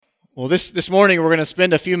Well, this morning we're going to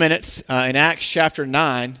spend a few minutes in Acts chapter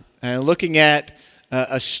 9 looking at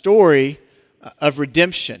a story of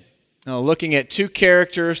redemption. Looking at two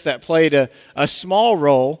characters that played a small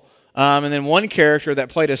role and then one character that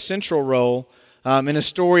played a central role in a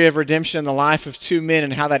story of redemption in the life of two men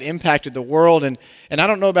and how that impacted the world. And I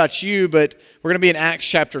don't know about you, but we're going to be in Acts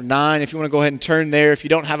chapter 9. If you want to go ahead and turn there. If you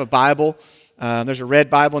don't have a Bible, there's a red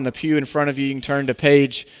Bible in the pew in front of you. You can turn to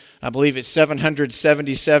page, I believe it's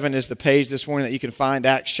 777 is the page this morning that you can find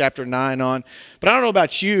Acts chapter 9 on. But I don't know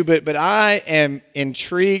about you, but I am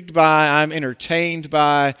intrigued by, I'm entertained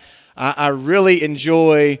by, I really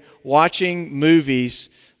enjoy watching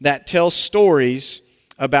movies that tell stories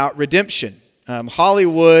about redemption.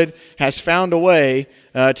 Hollywood has found a way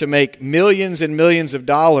to make millions and millions of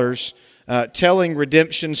dollars telling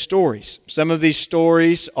redemption stories. Some of these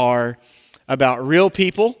stories are about real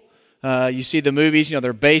people. You see the movies,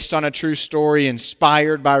 they're based on a true story,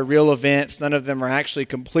 inspired by real events. None of them are actually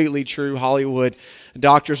completely true. Hollywood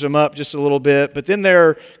doctors them up just a little bit. But then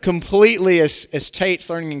they're completely, as Tate's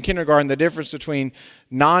learning in kindergarten, the difference between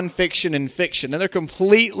nonfiction and fiction. And they're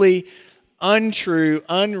completely untrue,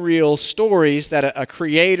 unreal stories that a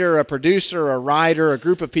creator, a producer, a writer, a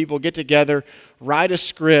group of people get together, write a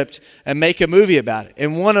script, and make a movie about it.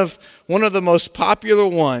 And one of the most popular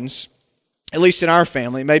ones, at least in our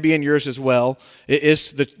family, maybe in yours as well,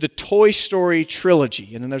 is the Toy Story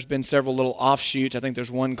trilogy. And then there's been several little offshoots. I think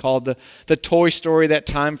there's one called the Toy Story That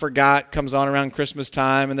Time Forgot, comes on around Christmas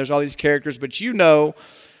time, and there's all these characters. But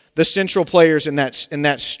the central players in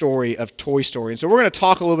that story of Toy Story. And so we're going to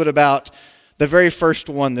talk a little bit about the very first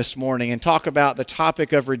one this morning and talk about the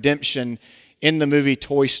topic of redemption in the movie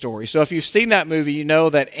Toy Story. So if you've seen that movie, you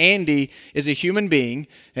know that Andy is a human being.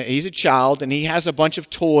 He's a child, and he has a bunch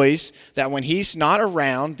of toys that when he's not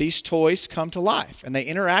around, these toys come to life, and they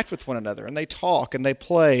interact with one another, and they talk, and they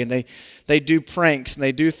play, and they do pranks, and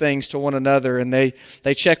they do things to one another, and they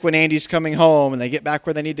check when Andy's coming home, and they get back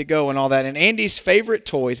where they need to go and all that. And Andy's favorite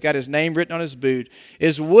toy, he's got his name written on his boot,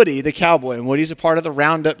 is Woody the cowboy. And Woody's a part of the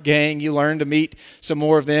Roundup gang. You learn to meet some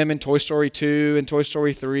more of them in Toy Story 2 and Toy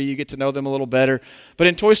Story 3. You get to know them a little better. But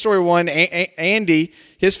in Toy Story 1, Andy,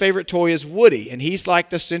 his favorite toy is Woody, and he's like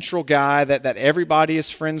the central guy that everybody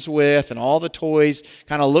is friends with, and all the toys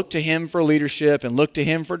kind of look to him for leadership and look to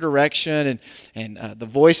him for direction, and the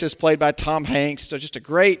voice is played by Tom Hanks. So just a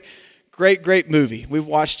great movie. We've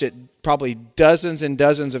watched it probably dozens and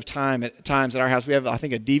dozens of times at our house. We have, I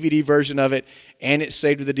think, a DVD version of it, and it's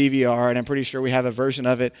saved with a DVR, and I'm pretty sure we have a version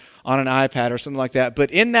of it on an iPad or something like that.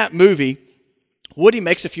 But in that movie, Woody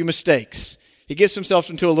makes a few mistakes. He gets himself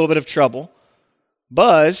into a little bit of trouble.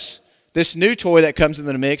 Buzz, this new toy that comes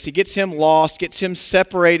into the mix, he gets him lost, gets him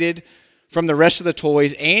separated from the rest of the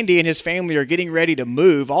toys. Andy and his family are getting ready to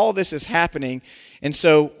move. All this is happening. And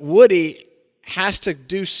so Woody has to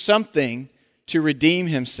do something to redeem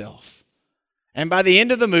himself. And by the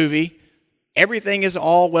end of the movie, everything is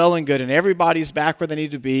all well and good, and everybody's back where they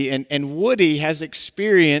need to be. And Woody has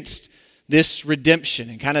experienced this redemption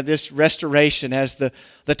and kind of this restoration as the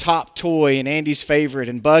top toy and Andy's favorite,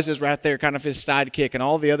 and Buzz is right there, kind of his sidekick, and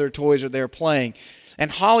all the other toys are there playing. And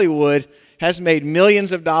Hollywood has made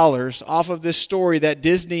millions of dollars off of this story that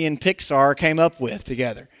Disney and Pixar came up with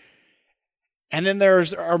together. And then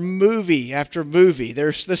there's our movie after movie.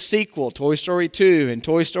 There's the sequel, Toy Story 2 and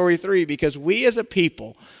Toy Story 3, because we as a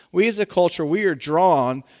people, we as a culture, we are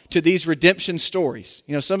drawn to these redemption stories.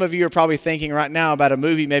 Some of you are probably thinking right now about a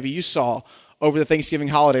movie maybe you saw over the Thanksgiving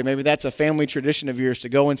holiday. Maybe that's a family tradition of yours to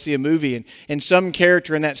go and see a movie, and some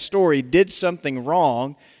character in that story did something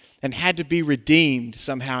wrong and had to be redeemed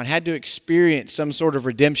somehow and had to experience some sort of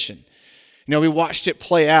redemption. We watched it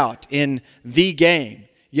play out in The Game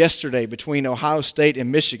yesterday between Ohio State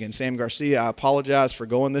and Michigan. Sam Garcia, I apologize for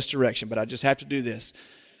going this direction, but I just have to do this.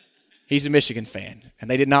 He's a Michigan fan, and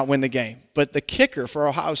they did not win the game. But the kicker for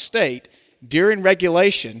Ohio State, during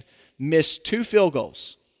regulation, missed 2 field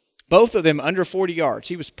goals, both of them under 40 yards.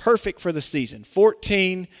 He was perfect for the season,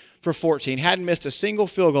 14 for 14, hadn't missed a single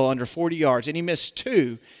field goal under 40 yards, and he missed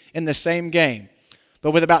 2 in the same game.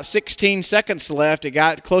 But with about 16 seconds left, it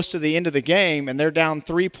got close to the end of the game, and they're down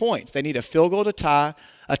 3 points. They need a field goal to tie,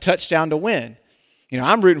 a touchdown to win.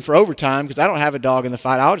 I'm rooting for overtime because I don't have a dog in the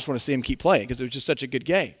fight. I just want to see him keep playing because it was just such a good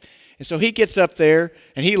game. And so he gets up there,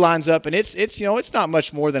 and he lines up, and it's not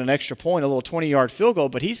much more than an extra point, a little 20-yard field goal,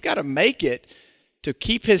 but he's got to make it to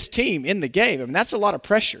keep his team in the game. That's a lot of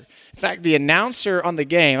pressure. In fact, the announcer on the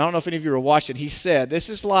game, I don't know if any of you were watching, he said, this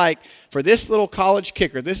is like, for this little college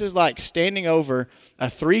kicker, this is like standing over a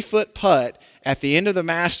 3-foot putt at the end of the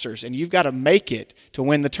Masters, and you've got to make it to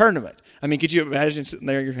win the tournament. I mean, could you imagine sitting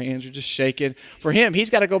there, your hands are just shaking? For him, he's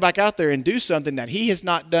got to go back out there and do something that he has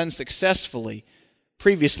not done successfully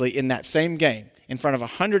previously in that same game in front of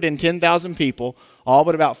 110,000 people, all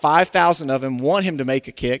but about 5,000 of them want him to make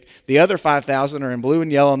a kick. The other 5,000 are in blue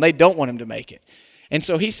and yellow, and they don't want him to make it. And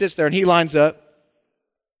so he sits there and he lines up,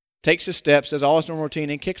 takes his steps, does all his normal routine,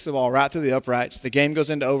 and kicks the ball right through the uprights. The game goes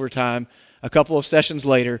into overtime. A couple of sessions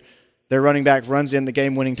later, their running back runs in the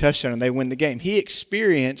game-winning touchdown, and they win the game. He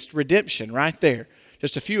experienced redemption right there.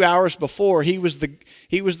 Just a few hours before, he was the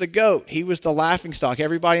GOAT. He was the laughingstock.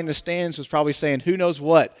 Everybody in the stands was probably saying who knows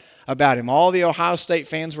what about him. All the Ohio State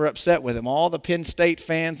fans were upset with him. All the Penn State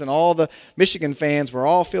fans and all the Michigan fans were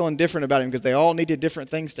all feeling different about him because they all needed different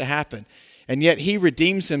things to happen. And yet he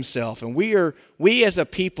redeems himself. And we as a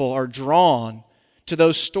people are drawn to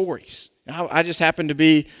those stories. I just happened to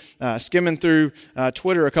be skimming through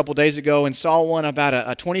Twitter a couple days ago and saw one about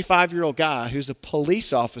a 25-year-old guy who's a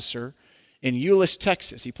police officer in Euless,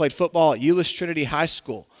 Texas. He played football at Euless Trinity High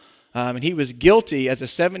School. And he was guilty as a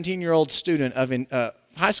 17-year-old student of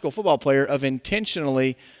high school football player of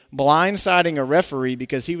intentionally blindsiding a referee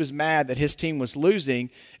because he was mad that his team was losing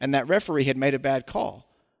and that referee had made a bad call.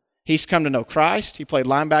 He's come to know Christ. He played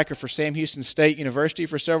linebacker for Sam Houston State University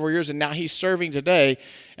for several years, and now he's serving today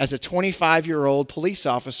as a 25-year-old police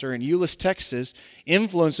officer in Euless, Texas,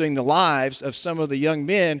 influencing the lives of some of the young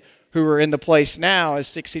men who are in the place now as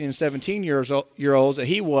 16 and 17-year-olds that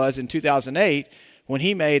he was in 2008 when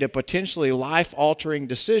he made a potentially life-altering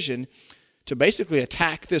decision to basically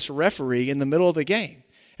attack this referee in the middle of the game.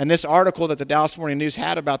 And this article that the Dallas Morning News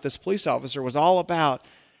had about this police officer was all about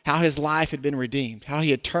how his life had been redeemed, how he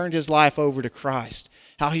had turned his life over to Christ,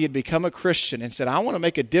 how he had become a Christian and said, I want to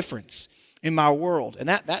make a difference in my world. And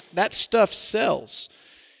that stuff sells.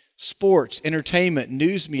 Sports, entertainment,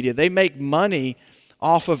 news media, they make money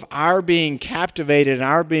off of our being captivated and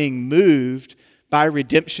our being moved by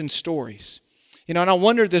redemption stories. You know, and I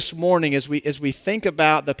wonder this morning as we think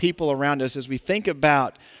about the people around us, as we think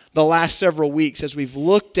about the last several weeks, as we've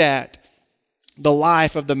looked at the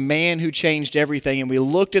life of the man who changed everything, and we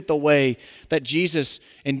looked at the way that Jesus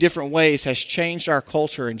in different ways has changed our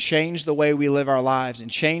culture and changed the way we live our lives and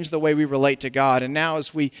changed the way we relate to God. And now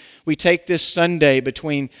as we take this Sunday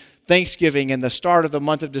between Thanksgiving and the start of the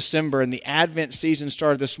month of December and the Advent season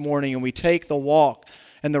started this morning, and we take the walk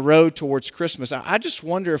and the road towards Christmas, I just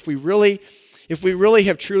wonder if we really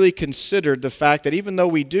have truly considered the fact that even though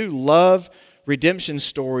we do love redemption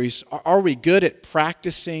stories, are we good at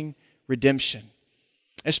practicing redemption?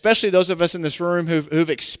 Especially those of us in this room who've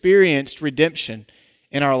experienced redemption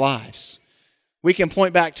in our lives. We can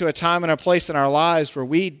point back to a time and a place in our lives where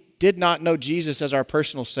we did not know Jesus as our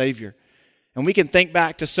personal Savior. And we can think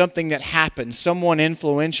back to something that happened. Someone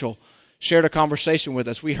influential shared a conversation with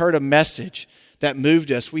us. We heard a message that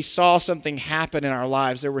moved us. We saw something happen in our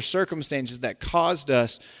lives. There were circumstances that caused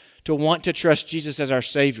us to want to trust Jesus as our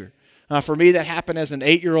Savior. For me, that happened as an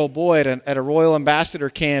 8-year-old boy at a Royal Ambassador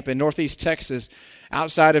camp in Northeast Texas,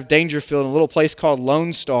 outside of Dangerfield, in a little place called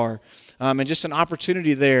Lone Star, and just an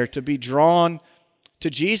opportunity there to be drawn to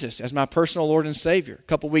Jesus as my personal Lord and Savior. A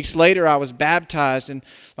couple weeks later, I was baptized in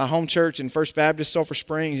my home church in First Baptist Sulphur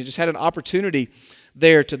Springs, and just had an opportunity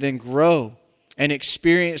there to then grow and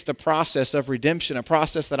experience the process of redemption, a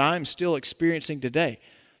process that I'm still experiencing today.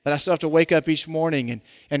 That I still have to wake up each morning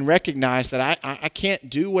and recognize that I can't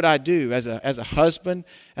do what I do as a husband,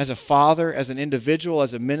 as a father, as an individual,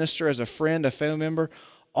 as a minister, as a friend, a family member,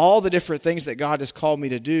 all the different things that God has called me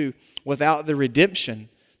to do without the redemption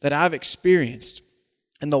that I've experienced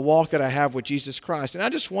and the walk that I have with Jesus Christ. And I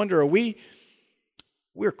just wonder,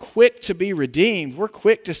 we're quick to be redeemed. We're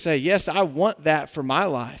quick to say, yes, I want that for my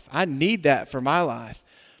life. I need that for my life.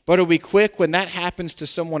 But are we quick when that happens to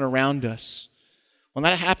someone around us? When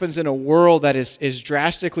that happens in a world that is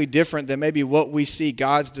drastically different than maybe what we see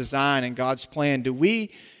God's design and God's plan, do we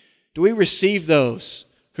receive those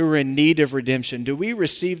who are in need of redemption? Do we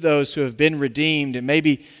receive those who have been redeemed and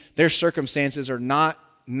maybe their circumstances are not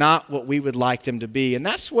what we would like them to be? And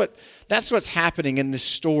that's what's happening in this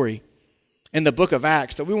story in the book of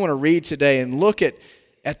Acts that we want to read today and look at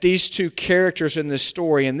these two characters in this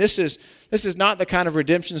story. And this is not the kind of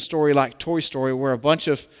redemption story like Toy Story where a bunch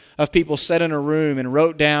of people sat in a room and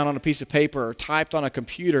wrote down on a piece of paper or typed on a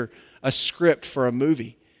computer a script for a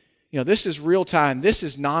movie. You know, this is real time. This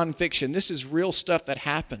is nonfiction. This is real stuff that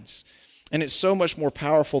happens. And it's so much more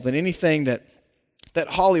powerful than anything that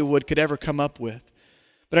Hollywood could ever come up with.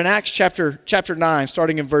 But in Acts chapter 9,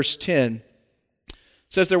 starting in verse 10, it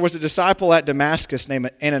says, there was a disciple at Damascus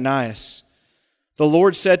named Ananias. The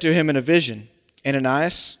Lord said to him in a vision,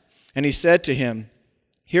 Ananias, and he said to him,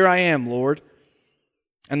 Here I am, Lord.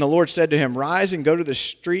 And the Lord said to him, Rise and go to the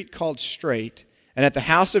street called Straight, and at the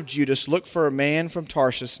house of Judas look for a man from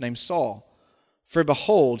Tarsus named Saul. For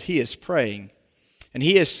behold, he is praying. And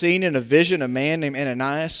he has seen in a vision a man named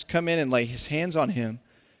Ananias come in and lay his hands on him,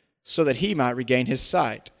 so that he might regain his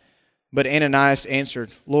sight. But Ananias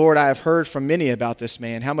answered, Lord, I have heard from many about this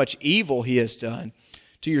man, how much evil he has done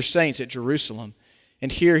to your saints at Jerusalem.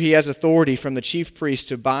 And here he has authority from the chief priest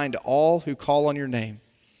to bind all who call on your name.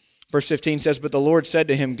 Verse 15 says, But the Lord said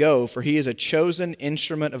to him, Go, for he is a chosen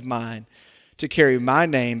instrument of mine to carry my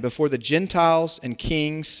name before the Gentiles and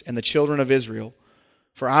kings and the children of Israel.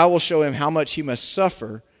 For I will show him how much he must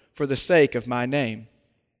suffer for the sake of my name.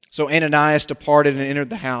 So Ananias departed and entered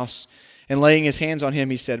the house, and laying his hands on him,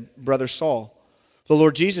 he said, Brother Saul, the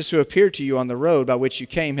Lord Jesus, who appeared to you on the road by which you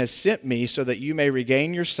came, has sent me so that you may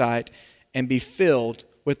regain your sight and be filled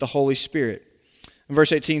with the Holy Spirit. And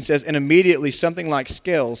verse 18 says, And immediately something like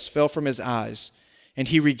scales fell from his eyes, and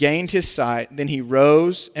he regained his sight. Then he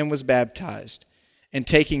rose and was baptized. And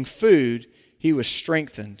taking food, he was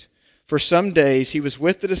strengthened. For some days he was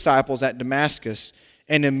with the disciples at Damascus,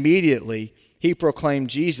 and immediately he proclaimed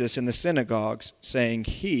Jesus in the synagogues, saying,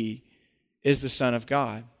 He is the Son of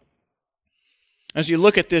God. As you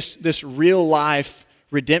look at this real-life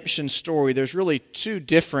redemption story, there's really two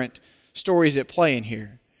different stories at play in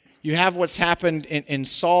here. You have what's happened in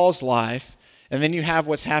Saul's life, and then you have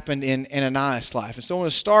what's happened in Ananias' life. And so I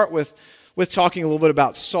want to start with talking a little bit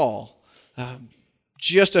about Saul.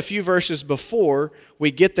 Just a few verses before,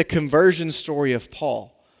 we get the conversion story of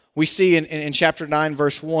Paul. We see in chapter 9,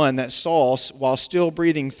 verse 1, that Saul, while still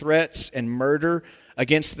breathing threats and murder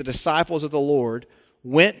against the disciples of the Lord,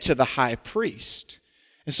 went to the high priest.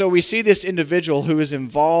 And so we see this individual who is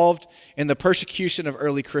involved in the persecution of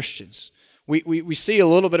early Christians. We see a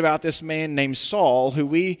little bit about this man named Saul, who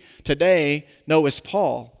we today know as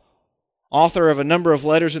Paul, author of a number of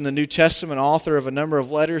letters in the New Testament, author of a number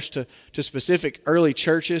of letters to specific early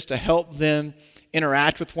churches to help them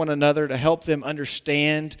interact with one another, to help them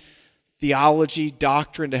understand theology,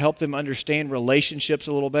 doctrine, to help them understand relationships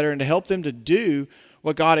a little better, and to help them to do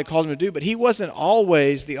what God had called him to do. But he wasn't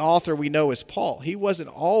always the author we know as Paul. He wasn't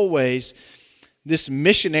always this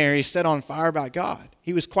missionary set on fire by God.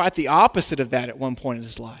 He was quite the opposite of that at one point in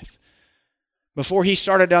his life. Before he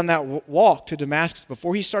started down that walk to Damascus,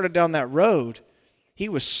 before he started down that road, he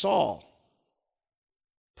was Saul,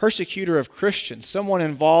 persecutor of Christians, someone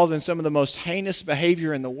involved in some of the most heinous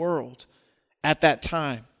behavior in the world at that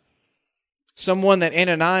time. Someone that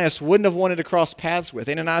Ananias wouldn't have wanted to cross paths with.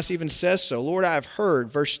 Ananias even says so. Lord, I have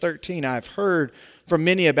heard, verse 13, I have heard from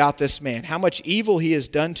many about this man, how much evil he has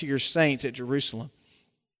done to your saints at Jerusalem.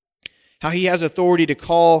 How he has authority to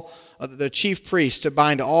call the chief priest to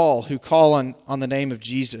bind all who call on the name of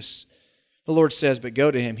Jesus. The Lord says, but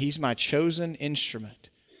go to him. He's my chosen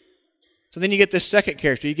instrument. So then you get this second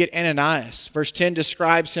character. You get Ananias. Verse 10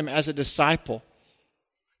 describes him as a disciple.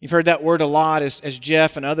 You've heard that word a lot as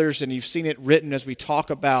Jeff and others, and you've seen it written as we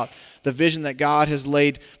talk about the vision that God has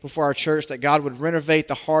laid before our church, that God would renovate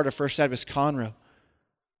the heart of First Baptist Conroe,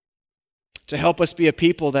 to help us be a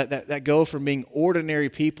people that go from being ordinary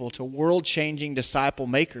people to world-changing disciple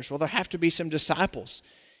makers. Well, there have to be some disciples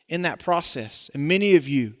in that process, and many of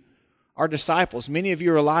you are disciples. Many of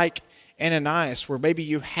you are like Ananias, where maybe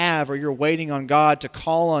you have or you're waiting on God to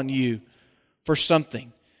call on you for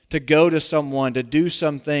something, to go to someone, to do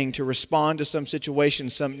something, to respond to some situation,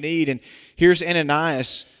 some need. And here's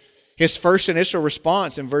Ananias, his first initial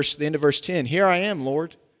response in the end of verse 10. Here I am,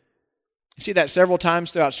 Lord. You see that several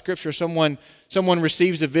times throughout Scripture. Someone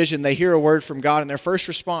receives a vision, they hear a word from God, and their first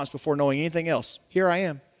response before knowing anything else, here I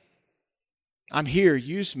am. I'm here,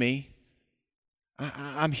 use me.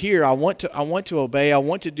 I'm here, I want to obey, I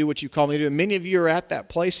want to do what you call me to do. And many of you are at that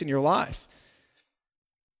place in your life.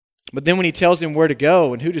 But then when he tells him where to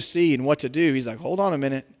go and who to see and what to do, he's like, hold on a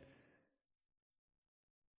minute.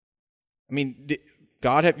 I mean,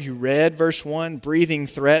 God, have you read verse 1? Breathing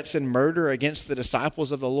threats and murder against the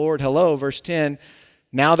disciples of the Lord. Hello, verse 10.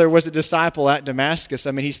 Now there was a disciple at Damascus.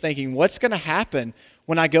 I mean, he's thinking, what's going to happen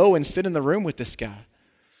when I go and sit in the room with this guy?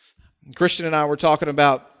 Christian and I were talking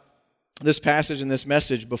about this passage and this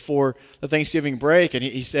message before the Thanksgiving break, and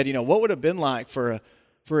he said, what would it have been like for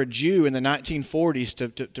a Jew in the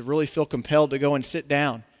 1940s to really feel compelled to go and sit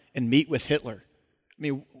down and meet with Hitler? I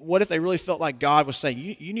mean, what if they really felt like God was saying,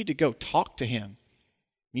 you need to go talk to him.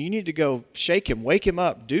 You need to go shake him, wake him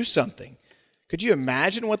up, do something. Could you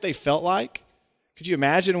imagine what they felt like? Could you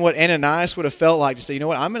imagine what Ananias would have felt like to say,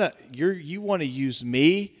 you want to use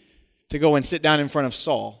me to go and sit down in front of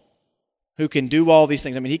Saul, who can do all these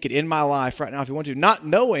things. I mean, he could end my life right now if he wanted to, not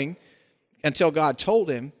knowing until God told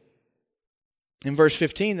him in verse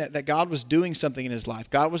 15 that God was doing something in his life.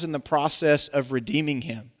 God was in the process of redeeming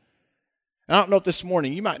him. And I don't know if this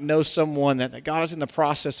morning you might know someone that God is in the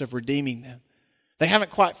process of redeeming them. They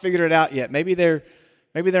haven't quite figured it out yet. Maybe they're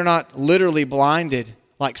not literally blinded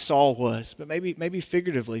like Saul was, but maybe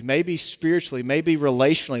figuratively, maybe spiritually, maybe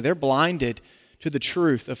relationally. They're blinded to the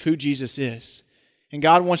truth of who Jesus is. And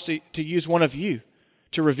God wants to use one of you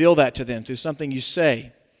to reveal that to them through something you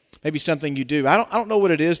say, maybe something you do. I don't know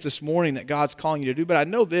what it is this morning that God's calling you to do, but I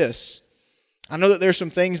know this. I know that there's some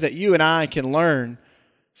things that you and I can learn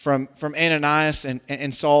from Ananias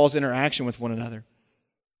and Saul's interaction with one another.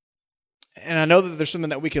 And I know that there's something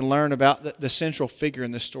that we can learn about the central figure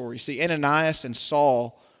in this story. See, Ananias and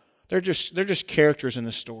Saul, they're just characters in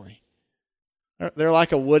this story. They're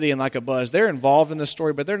like a Woody and like a Buzz. They're involved in the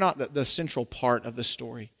story, but they're not the central part of the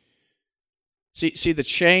story. See, the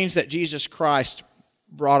change that Jesus Christ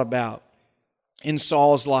brought about in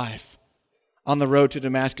Saul's life on the road to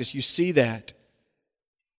Damascus, you see that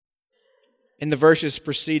in the verses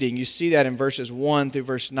preceding. You see that in verses 1 through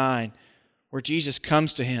verse 9, where Jesus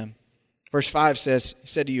comes to him. Verse 5 says, he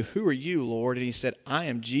said to you, "Who are you, Lord?" And he said, "I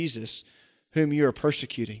am Jesus, whom you are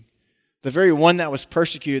persecuting." The very one that was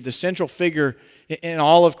persecuted, the central figure in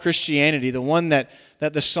all of Christianity, the one that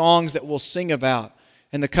the songs that we'll sing about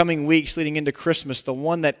in the coming weeks leading into Christmas, the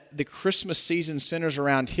one that the Christmas season centers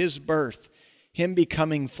around his birth, him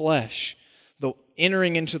becoming flesh, the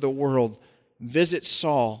entering into the world, visits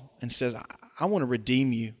Saul and says, I want to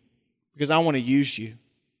redeem you because I want to use you.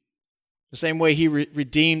 The same way he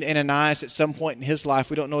redeemed Ananias at some point in his life.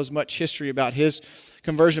 We don't know as much history about his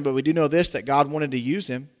conversion, but we do know this, that God wanted to use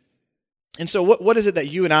him. And so what is it that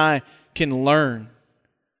you and I can learn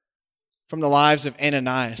from the lives of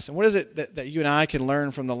Ananias? And what is it that you and I can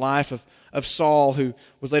learn from the life of Saul, who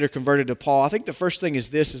was later converted to Paul? I think the first thing is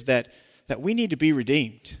this, is that we need to be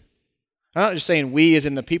redeemed. I'm not just saying we as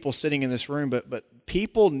in the people sitting in this room, but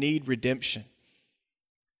people need redemption.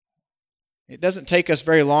 It doesn't take us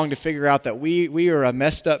very long to figure out that we are a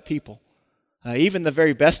messed up people. Even the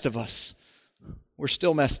very best of us, we're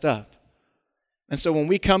still messed up. And so when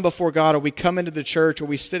we come before God, or we come into the church, or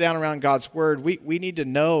we sit down around God's Word, we need to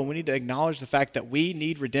know, we need to acknowledge the fact that we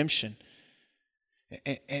need redemption.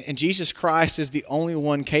 And Jesus Christ is the only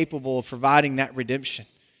one capable of providing that redemption.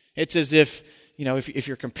 It's as if, if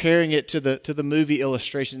you're comparing it to the movie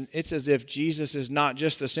illustration, it's as if Jesus is not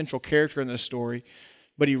just the central character in the story,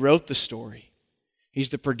 but he wrote the story. He's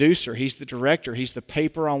the producer, he's the director, he's the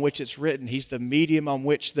paper on which it's written, he's the medium on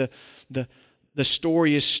which the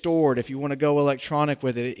story is stored, if you want to go electronic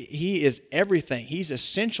with it. He is everything. He's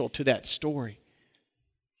essential to that story.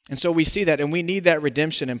 And so we see that, and we need that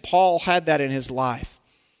redemption. And Paul had that in his life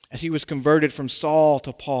as he was converted from Saul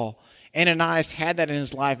to Paul. Ananias had that in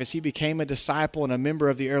his life as he became a disciple and a member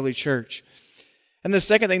of the early church. And the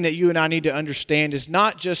second thing that you and I need to understand is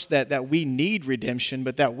not just that we need redemption,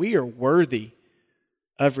 but that we are worthy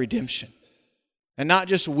of redemption. And not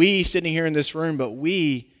just we sitting here in this room, but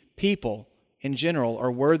we people in general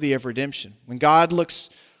are worthy of redemption. When God looks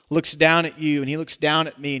down at you, and he looks down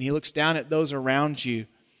at me, and he looks down at those around you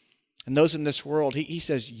and those in this world, he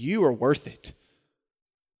says, you are worth it.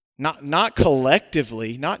 Not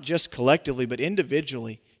collectively, not just collectively, but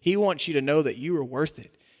individually. He wants you to know that you are worth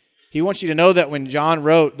it. He wants you to know that when John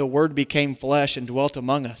wrote, the Word became flesh and dwelt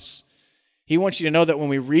among us. He wants you to know that when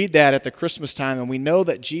we read that at the Christmas time and we know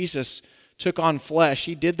that Jesus took on flesh,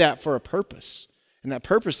 he did that for a purpose. And that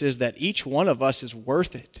purpose is that each one of us is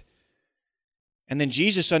worth it. And then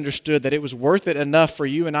Jesus understood that it was worth it enough for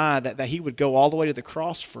you and I that he would go all the way to the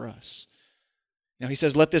cross for us. He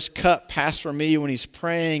says, let this cup pass from me when he's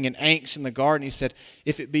praying in angst in the garden. He said,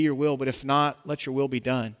 if it be your will, but if not, let your will be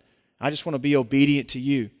done. I just want to be obedient to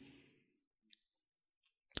you.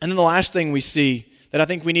 And then the last thing we see that I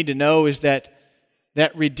think we need to know is that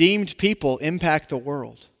redeemed people impact the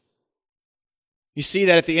world. You see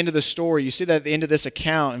that at the end of the story. You see that at the end of this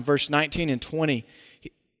account in verse 19 and 20.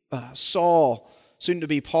 Saul, soon to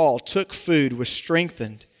be Paul, took food, was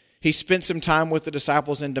strengthened. He spent some time with the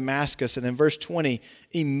disciples in Damascus. And then verse 20,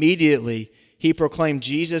 immediately he proclaimed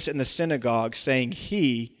Jesus in the synagogue, saying,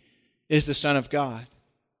 he is the Son of God.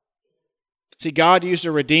 See, God used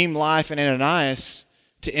a redeemed life in Ananias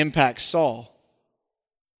to impact Saul.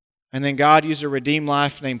 And then God used a redeemed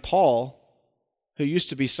life named Paul, who used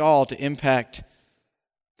to be Saul, to impact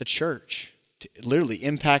the church, to literally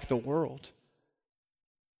impact the world.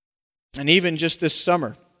 And even just this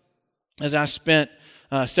summer, as I spent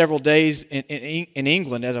several days in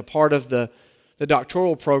England as a part of the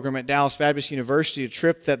doctoral program at Dallas Baptist University, a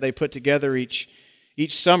trip that they put together each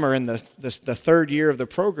summer in the third year of the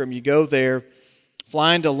program. You go there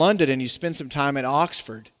fly into London and you spend some time at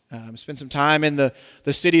Oxford, spend some time in the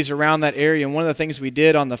cities around that area. And one of the things we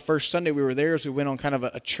did on the first Sunday we were there is we went on kind of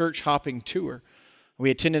a church hopping tour. We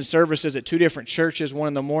attended services at two different churches, one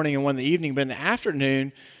in the morning and one in the evening. But in the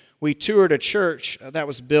afternoon, we toured a church that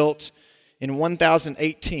was built in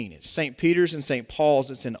 1018. It's St. Peter's and St. Paul's.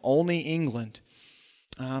 It's in Olney, England.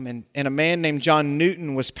 And a man named John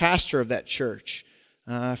Newton was pastor of that church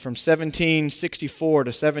from 1764 to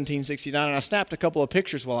 1769. And I snapped a couple of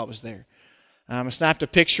pictures while I was there. I snapped a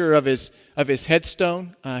picture of his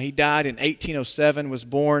headstone. He died in 1807, was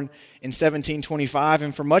born in 1725,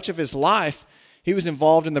 and for much of his life, he was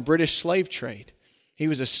involved in the British slave trade. He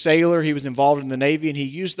was a sailor, he was involved in the Navy, and he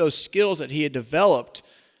used those skills that he had developed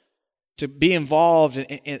to be involved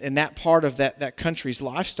in that part of that country's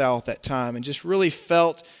lifestyle at that time, and just really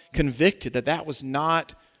felt convicted that was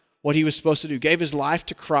not what he was supposed to do. Gave his life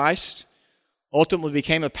to Christ, ultimately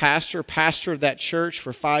became a pastor of that church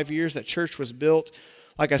for 5 years. That church was built,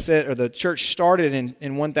 like I said, or the church started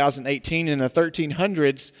in 1018. In the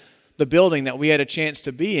 1300s, the building that we had a chance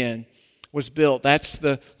to be in was built. That's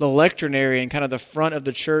the lectern area and kind of the front of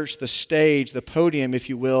the church, the stage, the podium, if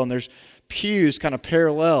you will, and there's pews kind of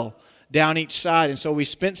parallel down each side. And so we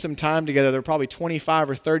spent some time together. There were probably 25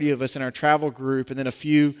 or 30 of us in our travel group, and then a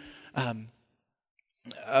few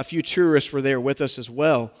tourists were there with us as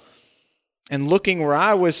well. And looking where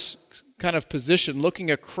I was kind of positioned, looking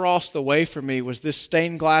across the way from me was this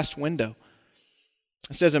stained glass window.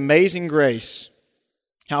 It says, "Amazing Grace,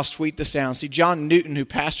 how sweet the sound." See, John Newton, who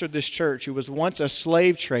pastored this church, who was once a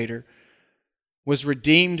slave trader, was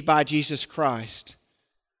redeemed by Jesus Christ,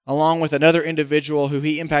 along with another individual who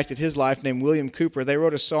he impacted his life named William Cooper. They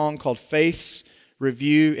wrote a song called Faith's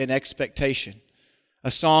Review and Expectation,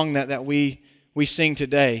 a song that we sing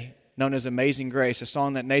today, known as Amazing Grace, a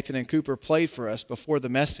song that Nathan and Cooper played for us before the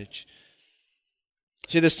message.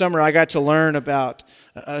 See, this summer I got to learn about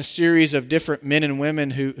a series of different men and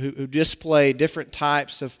women who display different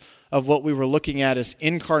types of what we were looking at as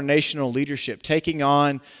incarnational leadership, taking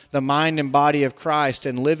on the mind and body of Christ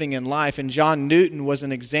and living in life. And John Newton was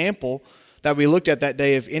an example that we looked at that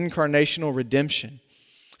day of incarnational redemption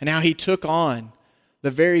and how he took on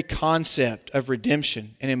the very concept of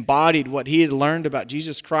redemption and embodied what he had learned about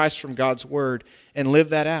Jesus Christ from God's Word and lived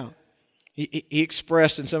that out. He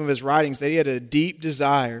expressed in some of his writings that he had a deep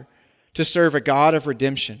desire to serve a God of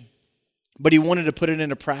redemption, but he wanted to put it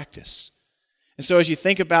into practice. And so as you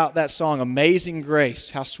think about that song, Amazing Grace,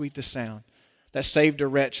 how sweet the sound that saved a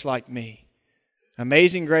wretch like me.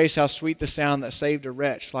 Amazing Grace, how sweet the sound that saved a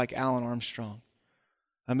wretch like Alan Armstrong.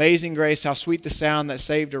 Amazing Grace, how sweet the sound that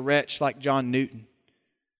saved a wretch like John Newton.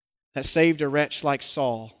 That saved a wretch like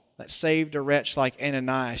Saul. That saved a wretch like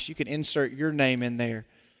Ananias. You can insert your name in there.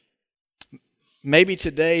 Maybe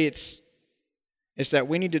today it's that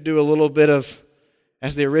we need to do a little bit of,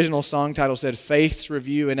 as the original song title said, Faith's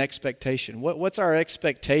Review and Expectation. What's our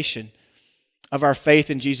expectation of our faith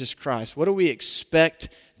in Jesus Christ? What do we expect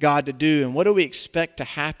God to do, and what do we expect to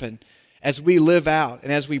happen as we live out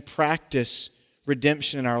and as we practice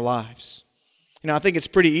redemption in our lives? You know, I think it's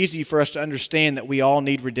pretty easy for us to understand that we all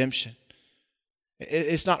need redemption.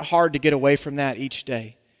 It's not hard to get away from that each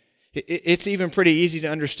day. It's even pretty easy to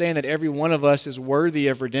understand that every one of us is worthy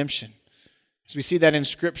of redemption. So we see that in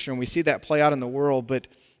Scripture and we see that play out in the world. But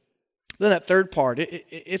then that third part,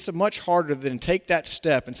 it's much harder than take that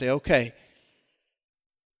step and say, okay,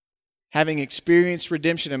 having experienced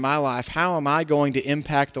redemption in my life, how am I going to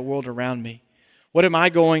impact the world around me? What am I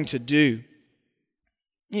going to do?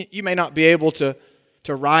 You may not be able to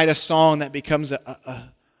write a song that becomes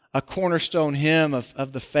a cornerstone hymn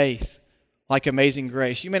of the faith, like Amazing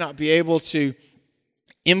Grace. You may not be able to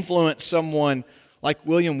influence someone like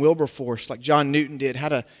William Wilberforce, like John Newton did,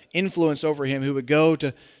 had an influence over him, who would go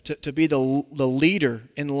to be the leader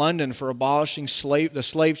in London for abolishing the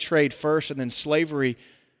slave trade first and then slavery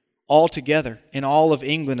altogether in all of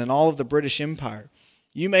England and all of the British Empire.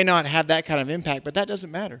 You may not have that kind of impact, but that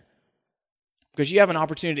doesn't matter, because you have an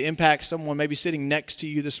opportunity to impact someone maybe sitting next to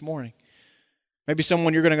you this morning. Maybe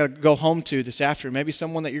someone you're going to go home to this afternoon. Maybe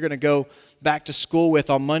someone that you're going to go back to school with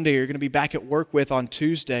on Monday, or you're going to be back at work with on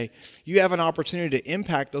Tuesday. You have an opportunity to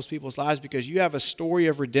impact those people's lives because you have a story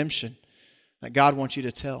of redemption that God wants you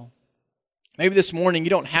to tell. Maybe this morning you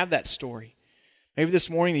don't have that story. Maybe this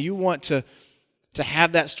morning you want to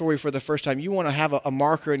have that story for the first time. You want to have a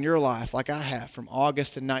marker in your life like I have from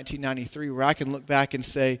August in 1993, where I can look back and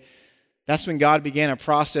say, that's when God began a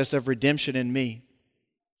process of redemption in me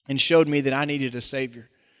and showed me that I needed a Savior.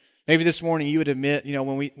 Maybe this morning you would admit,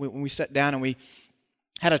 when we sat down and we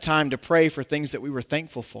had a time to pray for things that we were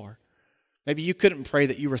thankful for. Maybe you couldn't pray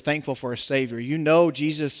that you were thankful for a Savior. You know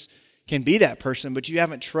Jesus can be that person, but you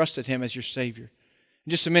haven't trusted him as your Savior. In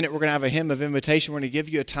just a minute, we're going to have a hymn of invitation. We're going to give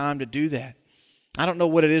you a time to do that. I don't know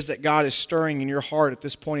what it is that God is stirring in your heart at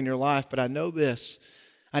this point in your life, but I know this.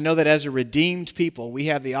 I know that as a redeemed people, we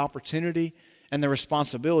have the opportunity and the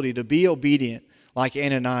responsibility to be obedient like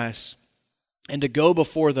Ananias and to go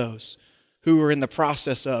before those who are in the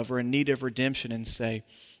process of or in need of redemption and say,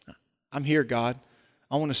 I'm here, God.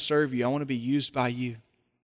 I want to serve you. I want to be used by you.